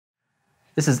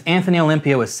This is Anthony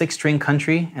Olympia with Six String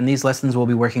Country, and these lessons we'll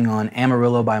be working on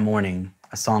Amarillo by Morning,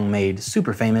 a song made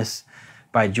super famous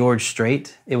by George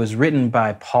Strait. It was written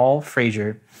by Paul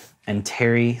Frazier and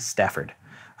Terry Stafford.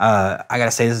 I gotta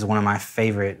say, this is one of my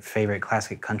favorite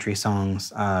classic country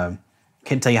songs.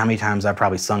 Can't tell you how many times I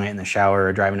probably sung it in the shower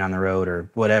or driving down the road or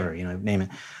whatever, you know, name it.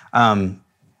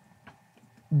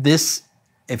 This,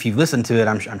 if you've listened to it,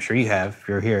 I'm sure you have, if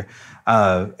you're here,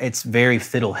 it's very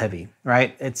fiddle heavy,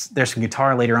 right? There's some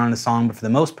guitar later on in the song, but for the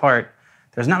most part,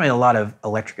 there's not really a lot of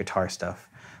electric guitar stuff.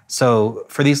 So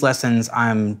for these lessons,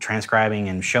 I'm transcribing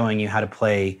and showing you how to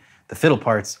play the fiddle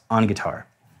parts on guitar,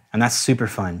 and that's super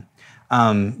fun.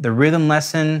 The rhythm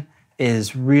lesson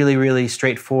is really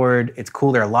straightforward. It's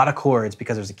cool. There are a lot of chords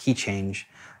because there's a key change.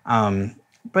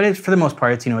 But for the most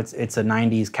part, it's a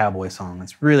 90s cowboy song.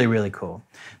 It's really cool.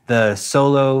 The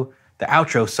solo, the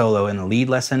outro solo and the lead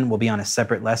lesson will be on a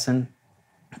separate lesson.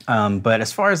 But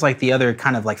as far as like the other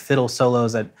kind of like fiddle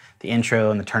solos at the intro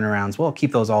and the turnarounds, we'll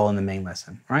keep those all in the main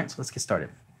lesson. All right, so let's get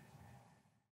started.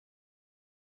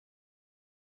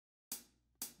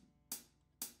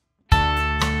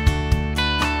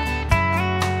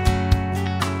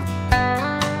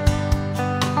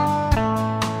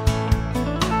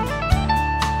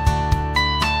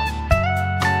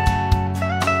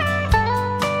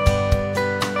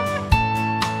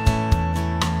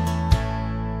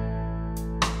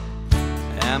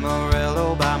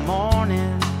 Amarillo by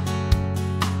morning,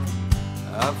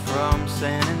 up from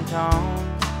San Antonio.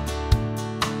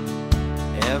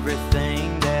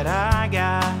 Everything that I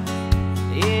got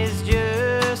is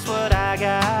just what I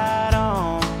got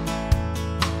on.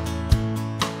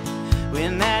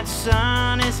 When that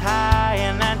sun is high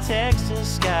in that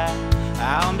Texas sky,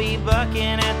 I'll be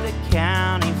bucking at the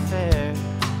county fair.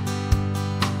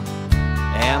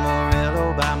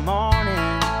 Amarillo by morning,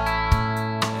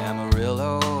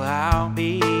 Amarillo, I'll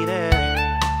be there.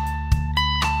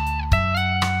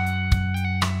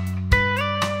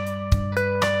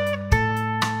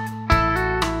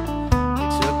 They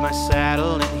took my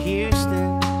saddle in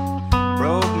Houston,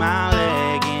 broke my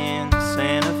leg in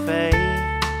Santa Fe.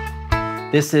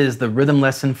 This is the rhythm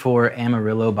lesson for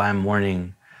Amarillo by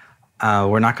Morning.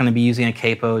 We're not going to be using a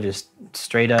capo, just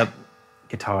straight up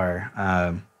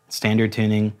guitar, standard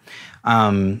tuning.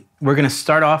 We're going to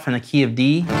start off in the key of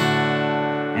D,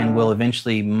 and we'll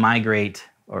eventually migrate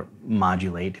or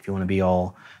modulate, if you want to be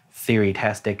all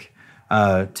theory-tastic,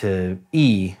 to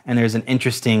E. And there's an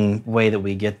interesting way that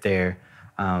we get there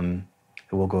that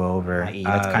we'll go over.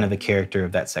 That's kind of the character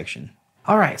of that section.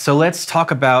 All right, so let's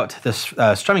talk about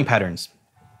the strumming patterns.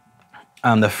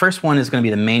 The first one is going to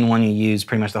be the main one you use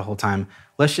pretty much the whole time.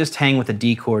 Let's just hang with the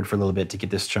D chord for a little bit to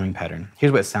get this strumming pattern.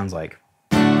 Here's what it sounds like.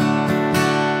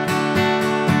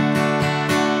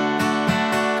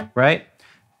 Right?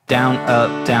 Down,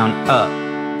 up, down, up.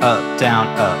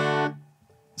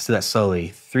 Let's do that slowly.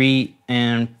 3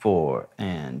 and 4,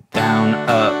 and down,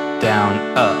 up, down,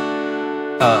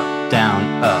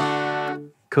 up.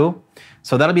 Cool?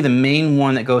 So that'll be the main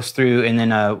one that goes through, and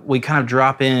then we kind of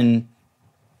drop in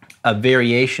a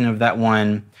variation of that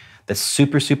one that's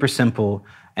super simple,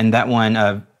 and that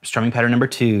one, strumming pattern number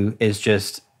 2, is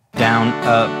just down,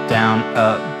 up, down,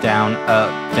 up, down, up,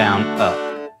 down, up.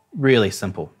 Really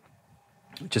simple.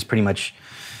 Just pretty much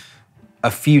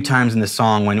a few times in the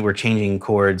song when we're changing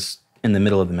chords in the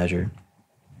middle of the measure.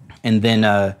 And then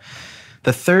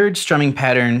the third strumming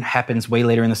pattern happens way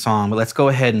later in the song, but let's go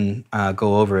ahead and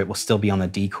go over it. We'll still be on the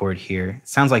D chord here. It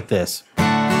sounds like this.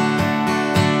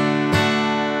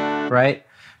 Right?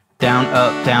 Down,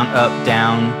 up, down,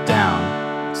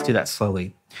 down. Let's do that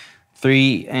slowly.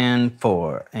 3 and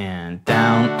 4, and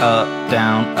down, up,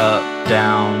 down,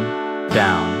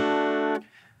 down.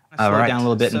 Slow it down a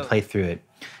little bit and play through it.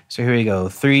 So here we go.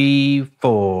 3,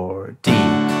 4, D.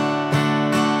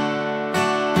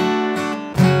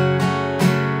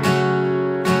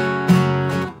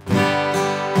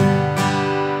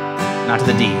 Not to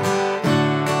the D.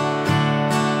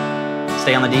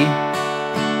 Stay on the D.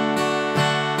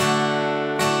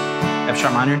 F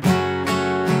sharp minor.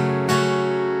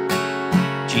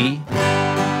 G.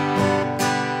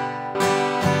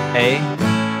 A.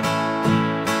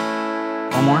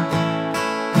 One more.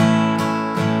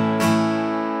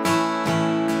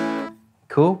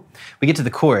 Cool. We get to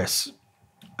the chorus.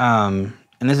 And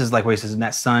this is like where he says, and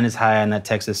that sun is high in that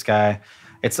Texas sky.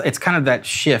 It's kind of that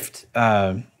shift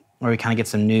where we kind of get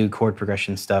some new chord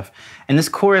progression stuff. And this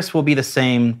chorus will be the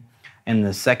same in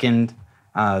the second.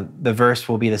 The verse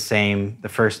will be the same. The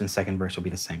first and second verse will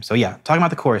be the same. So yeah, talking about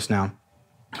the chorus now.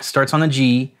 Starts on the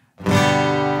G.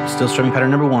 Still strumming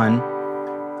pattern number 1.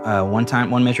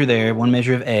 One measure there, one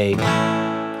measure of A.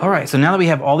 All right, so now that we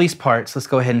have all these parts, let's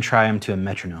go ahead and try them to a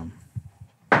metronome.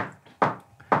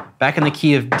 Back in the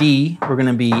key of D, we're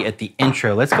gonna be at the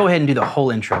intro. Let's go ahead and do the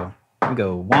whole intro. We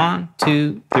go 1,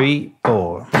 2, 3,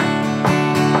 4.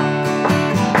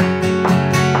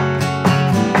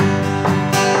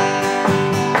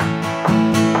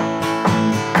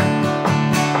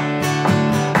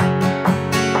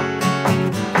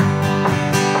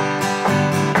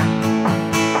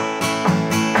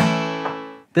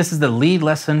 This is the lead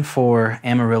lesson for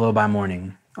Amarillo by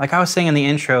Morning. Like I was saying in the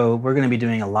intro, we're going to be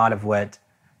doing a lot of what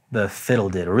the fiddle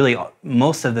did, or really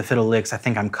most of the fiddle licks I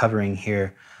think I'm covering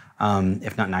here,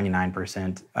 if not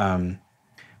 99%.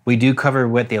 We do cover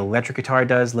what the electric guitar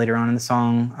does later on in the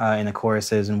song, in the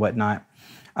choruses and whatnot.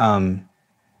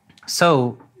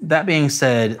 So that being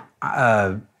said,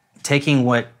 taking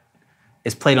what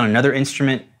is played on another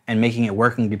instrument and making it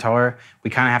work in guitar, we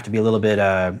kind of have to be a little bit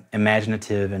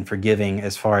imaginative and forgiving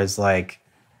as far as like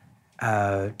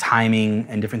timing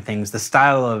and different things. The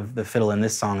style of the fiddle in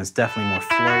this song is definitely more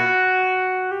flowy.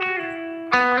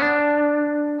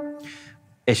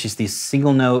 It's just these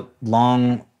single note,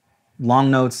 long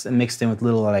notes mixed in with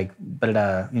little like,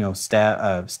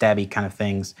 stabby kind of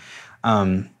things.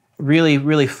 Really,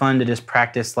 really fun to just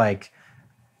practice like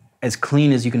as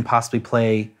clean as you can possibly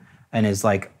play. And is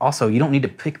like, also, you don't need to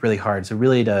pick really hard. So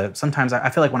really sometimes I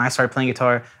feel like when I started playing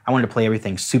guitar, I wanted to play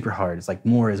everything super hard. It's like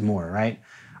more is more, right?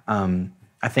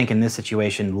 I think in this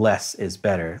situation, less is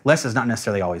better. Less is not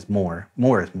necessarily always more.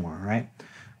 More is more, right?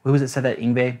 Who was it said that,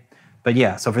 Ingve? But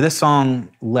yeah, so for this song,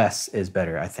 less is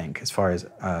better, I think, as far as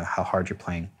how hard you're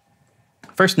playing.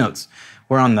 First notes,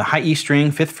 we're on the high E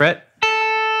string, 5th fret,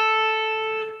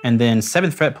 and then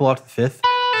 7th fret, pull off to the 5th,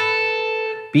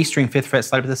 B string, 5th fret,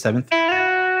 slide up to the 7th,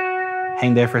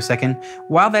 hang there for a second.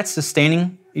 While that's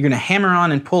sustaining, you're gonna hammer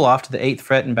on and pull off to the 8th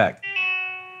fret and back,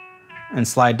 and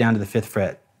slide down to the 5th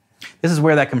fret. This is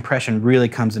where that compression really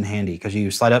comes in handy, because you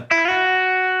slide up,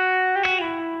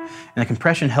 and the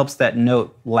compression helps that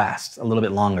note last a little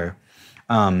bit longer.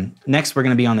 Next, we're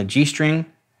gonna be on the G string,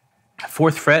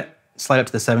 4th fret, slide up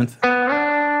to the 7th,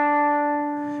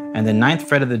 and then 9th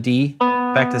fret of the D,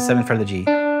 back to the 7th fret of the G,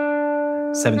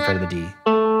 7th fret of the D.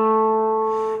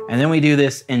 And then we do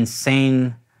this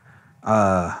insane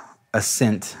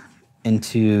ascent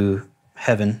into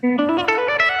heaven.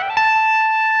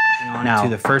 Now to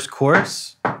the first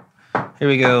chorus. Here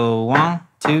we go, 1,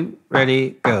 2,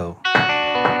 ready, go.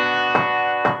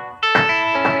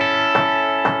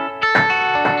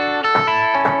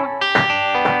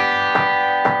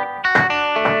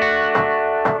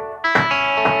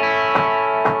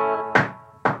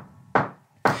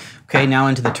 Okay, now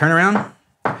into the turnaround.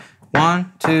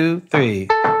 1, 2, 3.